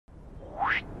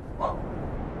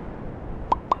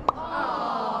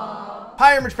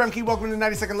Hi, I'm Richard Boehmcke. Welcome to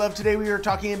 90-Second Love. Today we are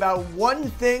talking about one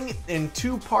thing in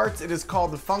two parts. It is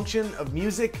called The Function of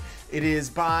Music. It is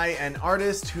by an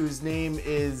artist whose name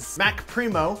is Mac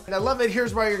Premo. And I love it.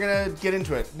 Here's why you're gonna get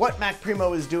into it. What Mac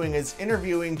Premo is doing is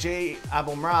interviewing Jay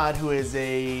Abdelrahman, who is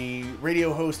a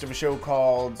radio host of a show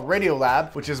called Radio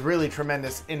Lab, which is really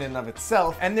tremendous in and of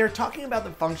itself. And they're talking about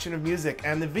the function of music.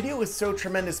 And the video is so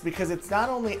tremendous because it's not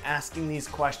only asking these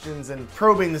questions and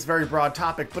probing this very broad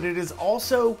topic, but it is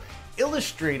also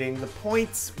illustrating the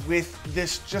points with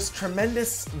this just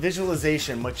tremendous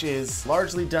visualization, which is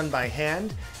largely done by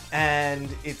hand. And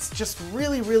it's just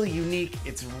really, really unique.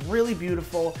 It's really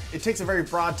beautiful. It takes a very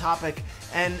broad topic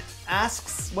and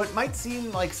asks what might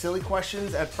seem like silly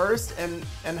questions at first and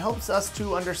helps us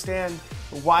to understand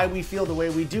why we feel the way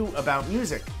we do about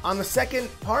music. On the second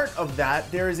part of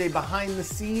that, there is a behind the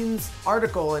scenes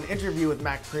article and interview with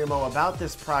Mac Premo about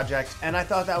this project. And I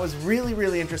thought that was really,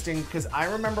 really interesting because I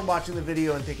remember watching the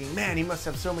video and thinking, man, he must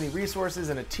have so many resources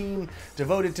and a team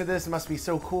devoted to this. It must be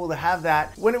so cool to have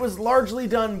that, when it was largely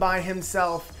done by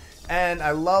himself. And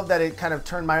I love that it kind of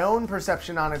turned my own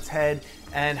perception on its head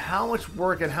and how much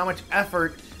work and how much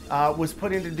effort was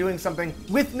put into doing something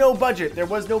with no budget. There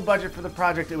was no budget for the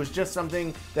project. It was just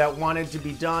something that wanted to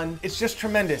be done. It's just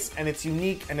tremendous and it's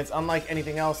unique and it's unlike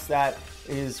anything else that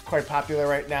is quite popular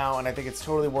right now, and I think it's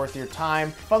totally worth your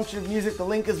time. Function of Music, the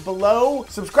link is below.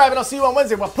 Subscribe and I'll see you on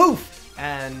Wednesday. Well, poof!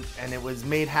 And it was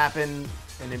made happen,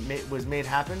 and it was made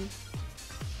happen,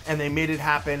 and they made it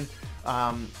happen.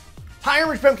 Hi, I'm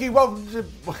Richard Boehmcke. Welcome to...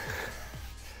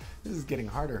 This is getting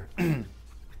harder.